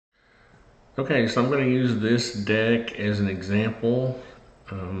Okay, so I'm going to use this deck as an example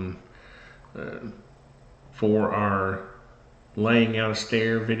for our laying out a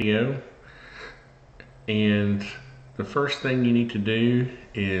stair video. And the first thing you need to do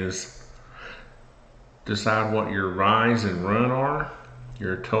is decide what your rise and run are,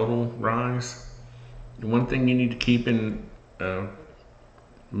 your total rise. One thing you need to keep in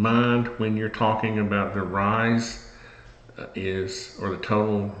mind when you're talking about the rise or the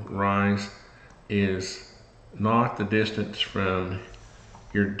total rise, is not the distance from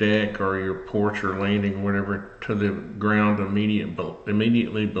your deck or your porch or landing or whatever to the ground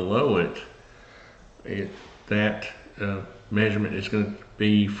immediately below it. That measurement is going to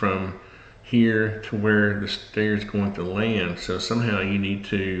be from here to where the stair is going to land. So somehow you need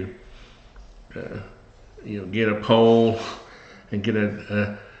to get a pole and get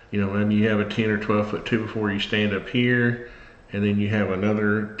maybe you have a 10 or 12 foot two before you stand up here, and then you have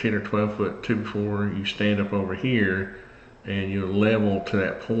another 10 or 12 foot two before you stand up over here, and you level to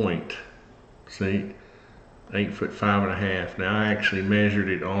that point. See, 8'5.5". Now I actually measured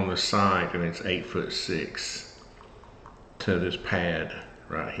it on the site, and it's 8'6" to this pad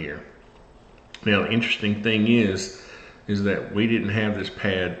right here. Now the interesting thing is that we didn't have this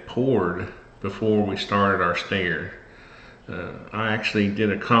pad poured before we started our stair. I actually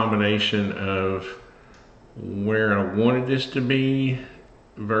did a combination of where I wanted this to be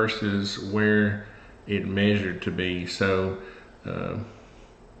versus where it measured to be. So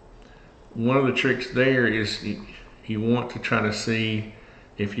one of the tricks there is you want to try to see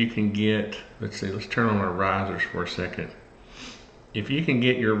if you can get, let's turn on our risers for a second. If you can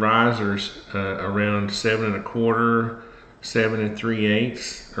get your risers around 7 1/4, 7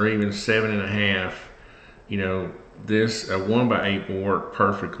 3/8, or even 7 1/2, this 1x8 will work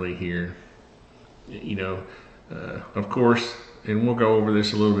perfectly here. Of course, and we'll go over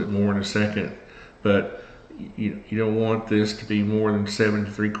this a little bit more in a second, but you don't want this to be more than 7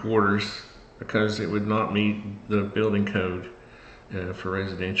 3/4 because it would not meet the building code for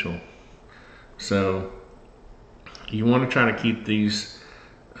residential. So you want to try to keep these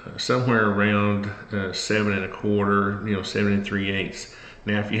somewhere around 7 1/4, 7 3/8.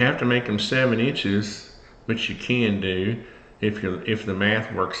 Now, if you have to make them 7 inches, which you can do if the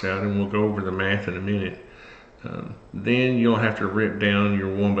math works out, and we'll go over the math in a minute, then you'll have to rip down your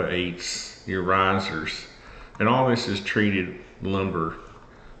 1x8s, your risers, and all this is treated lumber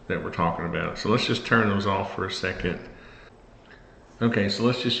that we're talking about. So let's just turn those off for a second. Okay, so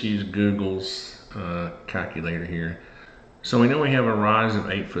let's just use Google's calculator here. So we know we have a rise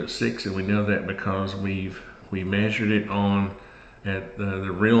of 8'6", and we know that because we measured it at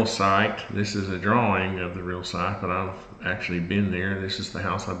the real site. This is a drawing of the real site, but I've actually been there. This is the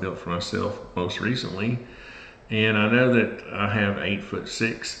house I built for myself most recently, and I know that I have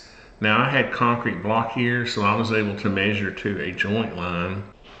 8'6". Now I had concrete block here, so I was able to measure to a joint line.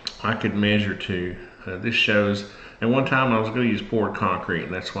 I could measure to, this shows, at one time I was going to use poured concrete,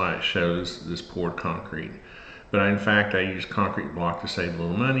 and that's why it shows this poured concrete. But in fact, I used concrete block to save a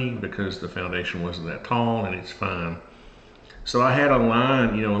little money because the foundation wasn't that tall, and it's fine. So I had a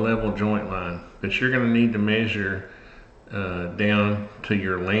line, a level joint line, but you're going to need to measure down to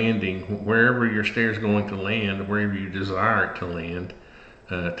your landing, wherever your stair is going to land, wherever you desire it to land,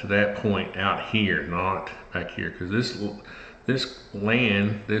 to that point out here, not back here, because this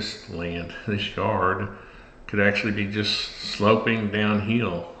yard could actually be just sloping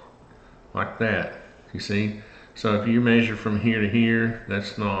downhill like that, you see? So if you measure from here to here,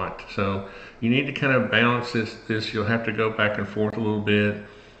 that's not. So you need to kind of balance this. You'll have to go back and forth a little bit.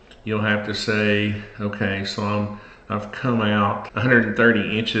 You'll have to say, okay, so I've come out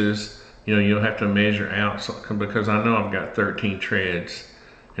 130 inches. You'll have to measure out because I know I've got 13 treads,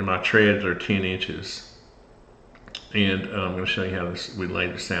 and my treads are 10 inches. And I'm going to show you how we lay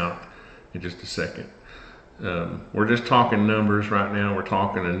this out in just a second. We're just talking numbers right now. We're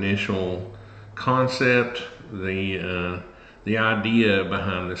talking initial concept, the idea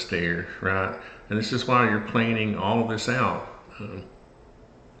behind the stair, right? And this is why you're planning all of this out.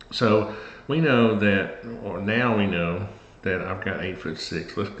 So we know that, or now we know that I've got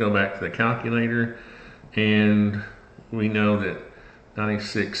 8'6". Let's go back to the calculator, and we know that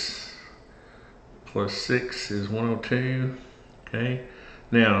 96 plus 6 is 102. Okay.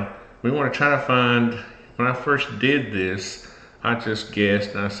 Now we want to try to find. When I first did this, I just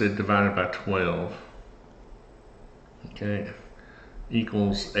guessed, and I said divided by 12. Okay,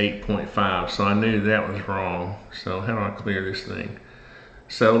 equals 8.5. So I knew that was wrong. So how do I clear this thing?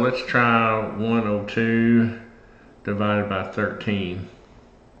 So let's try 102 divided by 13.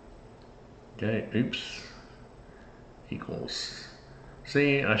 Okay, oops. Equals.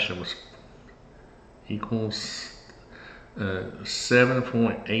 See, I equals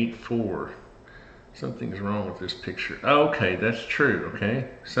 7.84. Something's wrong with this picture. Okay, that's true. Okay,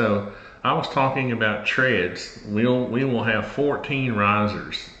 so I was talking about treads. We will have 14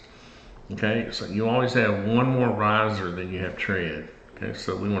 risers. Okay, so you always have one more riser than you have tread. Okay,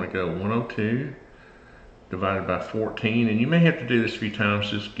 so we want to go 102 divided by 14, and you may have to do this a few times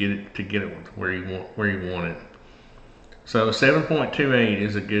just get it where you want it. So 7.28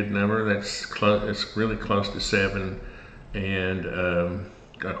 is a good number. That's close. It's really close to 7 and a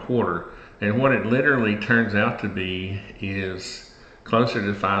quarter. And what it literally turns out to be is closer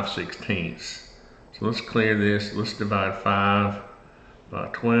to 5/16. So let's clear this. Let's divide 5 by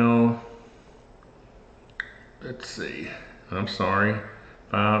 12. Let's see. I'm sorry.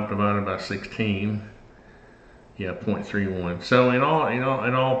 5 divided by 16. Yeah, 0.31. So in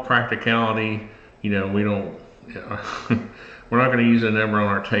all practicality, we don't. We're not going to use a number on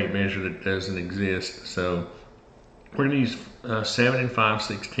our tape measure that doesn't exist. So we're going to use 7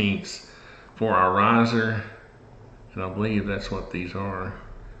 5/16 for our riser, and I believe that's what these are.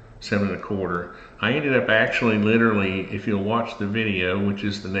 7 1/4. I ended up actually literally, if you'll watch the video, which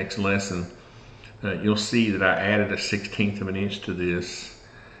is the next lesson, you'll see that I added a 1/16 of an inch to this,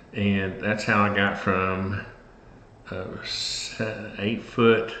 and that's how I got from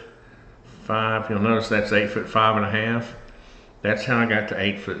 8'5". You'll notice that's 8'5.5". That's how I got to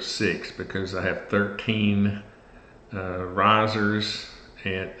 8'6", because I have 13 risers,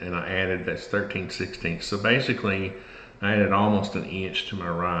 and I added, that's 13/16. So basically I added almost an inch to my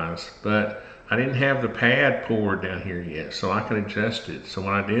rise, but I didn't have the pad poured down here yet, so I could adjust it. So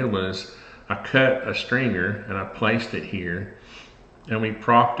what I did was I cut a stringer and I placed it here, and we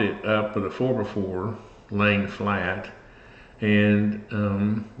propped it up with a 4x4 laying flat, and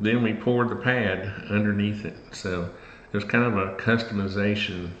then we poured the pad underneath it. So it was kind of a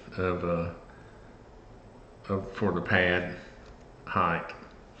customization for the pad height.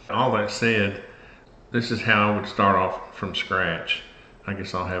 All that said, this is how I would start off from scratch. I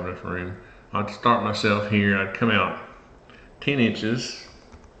guess I'll have enough room. I'd start myself here. I'd come out 10 inches,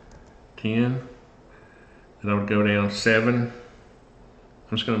 10, and I would go down 7.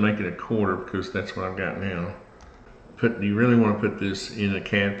 I'm just going to make it a quarter because that's what I've got now. You really want to put this in a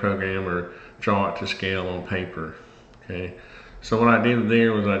CAD program or draw it to scale on paper. Okay, so what I did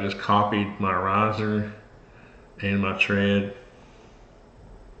there was I just copied my riser and my tread.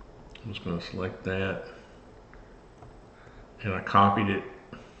 I'm just going to select that, and I copied it,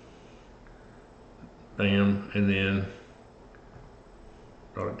 bam, and then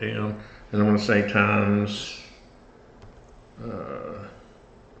brought it down, and I'm going to say times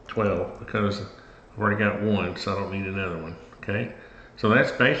 12, because I've already got one, so I don't need another one. Okay, so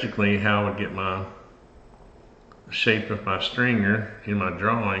that's basically how I would get the shape of my stringer in my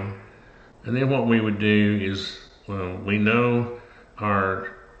drawing. And then what we would do is, we know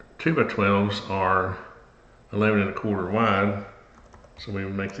our 2x12s are 11 1/4 wide, so we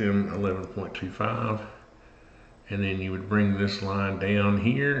would make them 11.25, and then you would bring this line down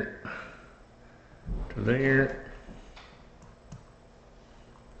here to there,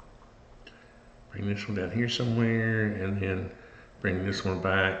 bring this one down here somewhere, and then bring this one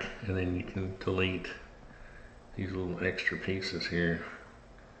back, and then you can delete these little extra pieces here,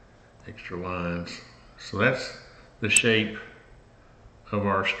 extra lines. So that's the shape of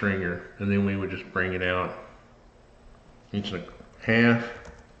our stringer, and then we would just bring it out 1.5,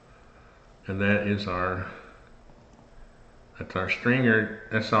 and that's our stringer.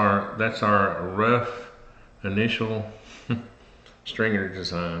 That's our rough initial stringer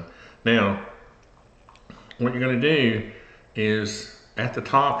design. Now what you're going to do is at the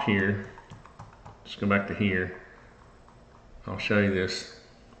top here, just go back to here, I'll show you this,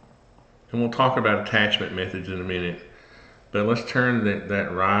 and we'll talk about attachment methods in a minute. But let's turn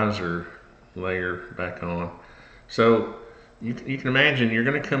that riser layer back on. So you can imagine you're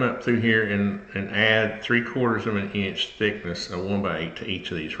going to come up through here and add 3/4 of an inch thickness of 1x8 to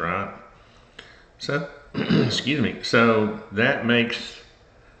each of these, right? So, excuse me. So that makes,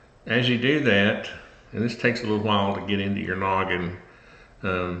 as you do that, and this takes a little while to get into your noggin,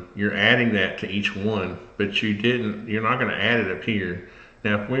 you're adding that to each one, but you're not going to add it up here.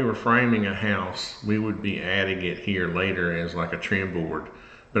 Now, if we were framing a house, we would be adding it here later as like a trim board.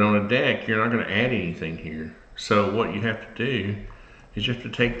 But on a deck, you're not going to add anything here. So what you have to do is you have to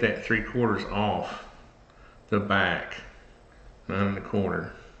take that 3/4 off the back, 9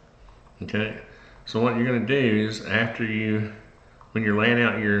 1/4. Okay? So what you're going to do is when you're laying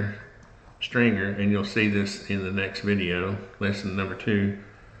out your stringer, and you'll see this in the next video, lesson number 2,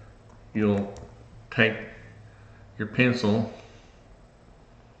 you'll take your pencil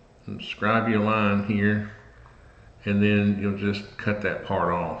And scribe your line here, and then you'll just cut that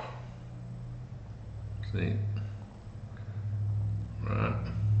part off. See? Right.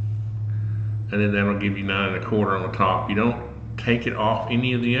 And then that'll give you 9 1/4 on the top. You don't take it off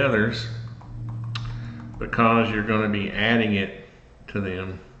any of the others because you're going to be adding it to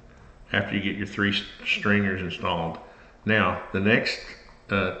them after you get your 3 stringers installed. Now, the next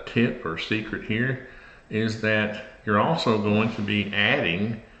tip or secret here is that you're also going to be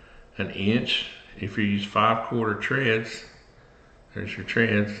adding an inch. If you use 5/4 treads, there's your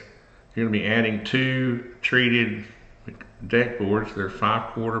treads, you're going to be adding 2 treated deck boards. They're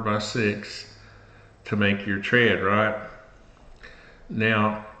 5/4 by 6 to make your tread, right?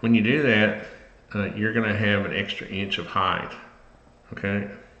 Now, when you do that, you're going to have an extra inch of height, okay?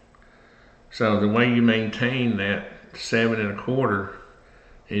 So the way you maintain that 7 1/4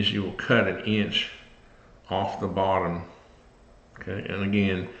 is you will cut an inch off the bottom, okay? And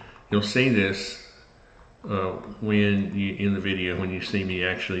again, you'll see this when you in the video, when you see me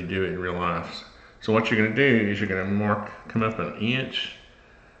actually do it in real life. So what you're going to do is you're going to come up an inch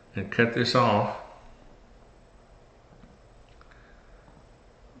and cut this off.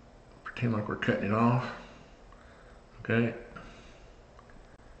 Pretend like we're cutting it off. Okay.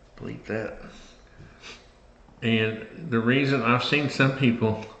 Delete that. And the reason I've seen some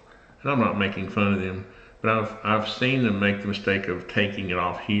people, and I'm not making fun of them, but I've seen them make the mistake of taking it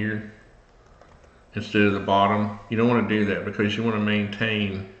off here instead of the bottom. You don't want to do that because you want to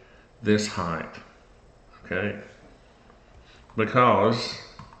maintain this height, okay? Because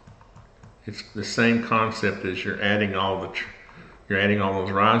it's the same concept as you're adding all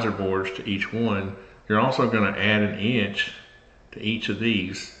those riser boards to each one. You're also going to add an inch to each of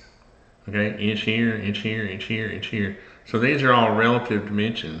these, okay? Inch here, inch here, inch here, inch here. So these are all relative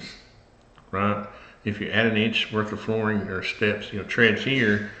dimensions, right? If you add an inch worth of flooring or steps, treads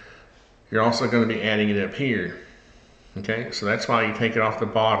here, you're also going to be adding it up here, okay? So that's why you take it off the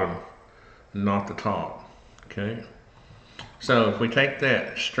bottom, not the top, okay? So if we take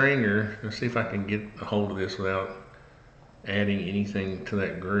that stringer, let's see if I can get a hold of this without adding anything to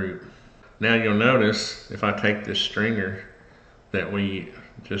that group. Now you'll notice if I take this stringer that we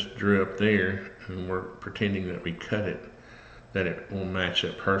just drew up there and we're pretending that we cut it, that it will match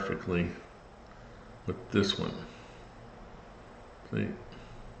up perfectly with this one. See?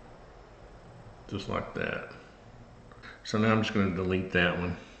 Just like that. So now I'm just going to delete that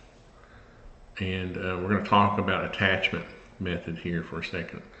one. And we're going to talk about attachment method here for a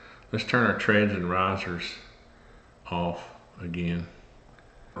second. Let's turn our treads and risers off again.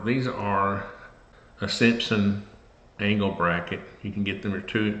 These are a Simpson angle bracket. You can get them at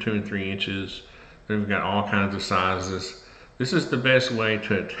 2 and 3 inches. They've got all kinds of sizes. This is the best way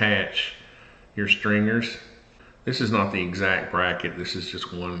to attach your stringers. This is not the exact bracket. This is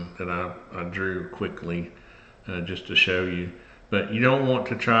just one that I drew quickly just to show you. But you don't want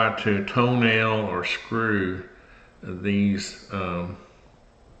to try to toenail or screw these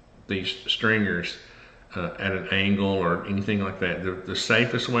stringers at an angle or anything like that. The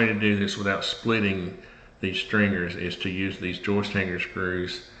safest way to do this without splitting these stringers is to use these joist hanger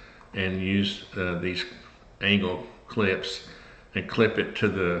screws and use these angle clips and clip it to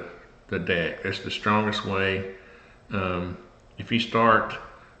the deck. That's the strongest way. If you start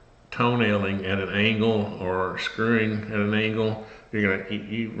toenailing at an angle or screwing at an angle,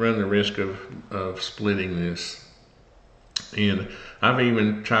 you run the risk of splitting this. And I've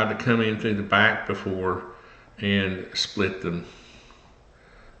even tried to come in through the back before and split them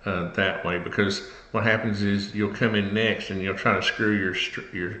that way, because what happens is you'll come in next and you'll try to screw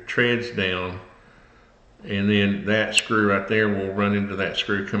your treads down, and then that screw right there will run into that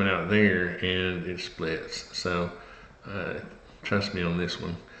screw coming out there and it splits. So trust me on this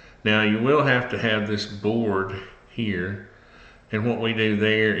one. Now you will have to have this board here, and what we do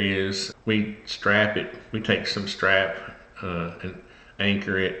there is we strap it. We take some strap and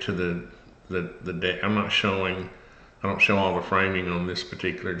anchor it to the deck. I don't show all the framing on this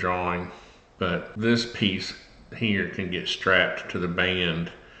particular drawing, but this piece here can get strapped to the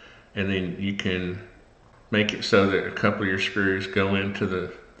band, and then you can make it so that a couple of your screws go into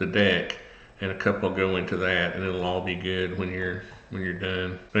the deck and a couple go into that, and it'll all be good when you're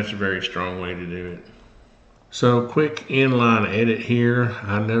done. That's a very strong way to do it. So quick inline edit here.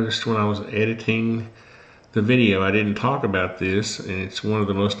 I noticed when I was editing the video, I didn't talk about this, and it's one of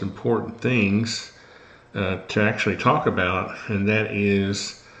the most important things to actually talk about, and that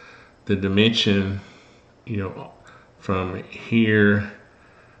is the dimension, from here,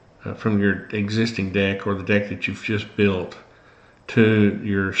 from your existing deck or the deck that you've just built to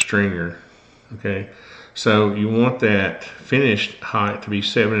your stringer. Okay, So you want that finished height to be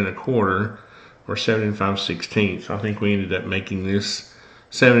 7 1/4 or 7 5/16. I think we ended up making this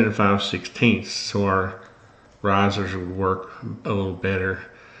 7 5/16, so our risers would work a little better.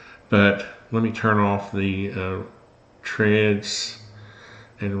 But let me turn off the treads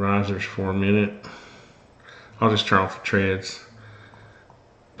and risers for a minute. I'll just turn off the treads.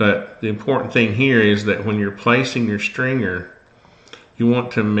 But the important thing here is that when you're placing your stringer, you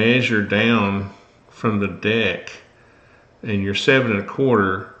want to measure down from the deck, and your 7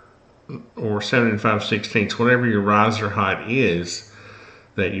 1/4 or 7 5/16, whatever your riser height is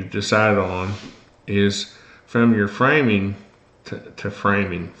that you've decided on, is from your framing to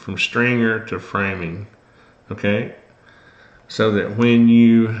framing, from stringer to framing, okay? So that when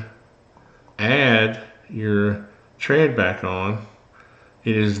you add your tread back on,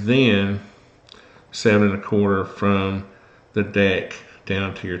 it is then 7 1/4 from the deck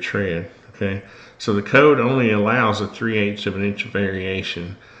down to your tread, okay? So the code only allows a 3/8 of an inch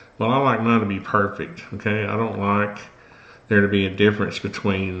variation. Well, I like mine to be perfect, okay? I don't like there to be a difference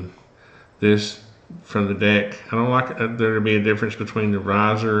between this from the deck. I don't like there to be a difference between the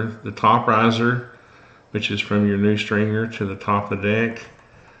riser, the top riser, which is from your new stringer to the top of the deck,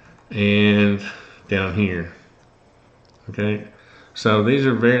 and down here, okay? So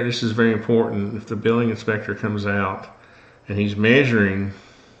this is very important. If the building inspector comes out and he's measuring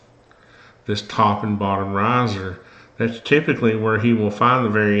this top and bottom riser, that's typically where he will find the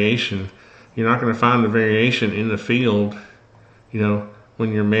variation. You're not going to find the variation in the field, you know,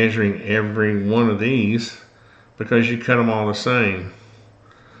 when you're measuring every one of these, because you cut them all the same.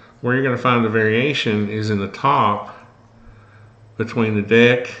 Where you're going to find the variation is in the top between the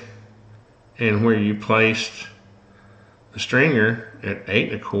deck and where you placed the stringer at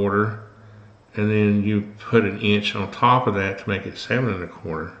 8 1/4, and then you put an inch on top of that to make it 7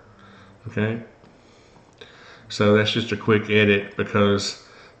 1/4. Okay, so that's just a quick edit because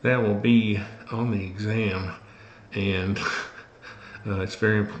that will be on the exam, and it's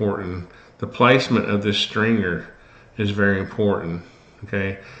very important. The placement of this stringer is very important,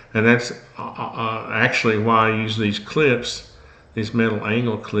 okay? And that's actually why I use these clips, these metal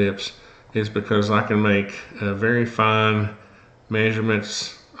angle clips, is because I can make very fine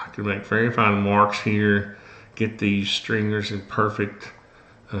measurements. I can make very fine marks here, get these stringers in perfect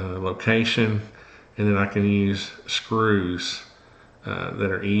location, and then I can use screws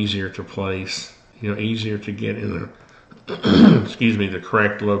that are easier to place, you know, easier to get in the excuse me, the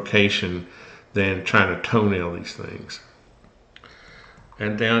correct location than trying to toenail these things.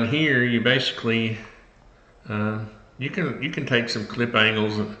 And down here, you basically you can take some clip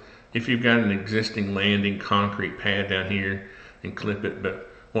angles if you've got an existing landing concrete pad down here and clip it.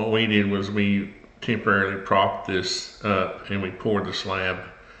 But what we did was we temporarily propped this up and we poured the slab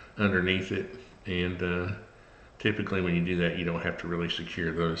underneath it. And typically when you do that, you don't have to really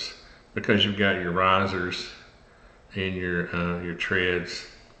secure those because you've got your risers and your treads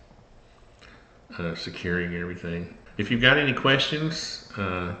securing everything. If you've got any questions,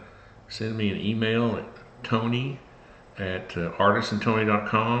 send me an email at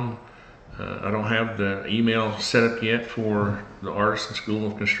tony@artisantony.com. I don't have the email set up yet for the Artisan School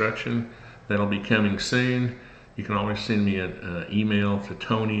of Construction. That'll be coming soon. You can always send me an email to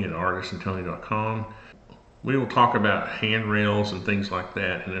tony@artisantony.com. We will talk about handrails and things like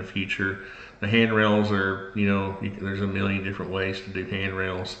that in the future. The handrails are, you know, there's a million different ways to do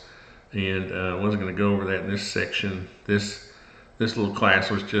handrails, and I wasn't going to go over that in this section. This little class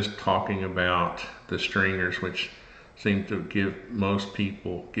was just talking about the stringers, which seem to give most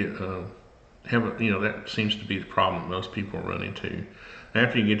people that seems to be the problem most people run into.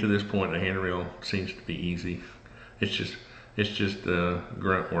 After you get to this point, the handrail seems to be easy. It's just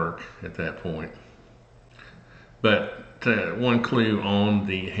grunt work at that point. But one clue on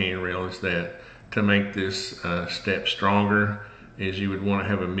the handrail is that to make this step stronger is you would want to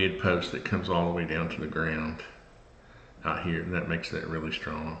have a mid post that comes all the way down to the ground out here, and that makes that really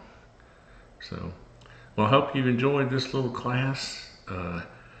strong. So, well, I hope you've enjoyed this little class.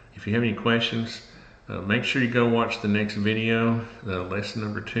 If you have any questions, make sure you go watch the next video, lesson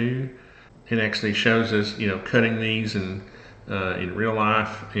number 2. It actually shows us, you know, cutting these in real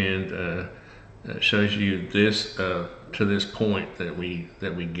life, and shows you this to this point that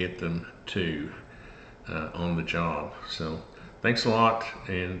we get them to on the job. So thanks a lot,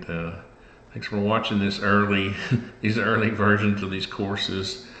 and thanks for watching this these early versions of these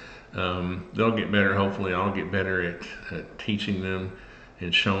courses. They'll get better. Hopefully I'll get better at teaching them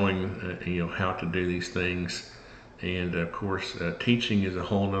and showing you know, how to do these things. And of course teaching is a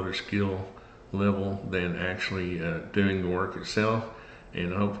whole nother skill level than actually doing the work itself.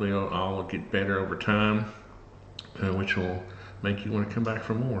 and hopefully I'll get better over time, which will make you want to come back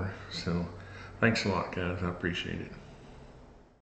for more. So thanks a lot, guys. I appreciate it.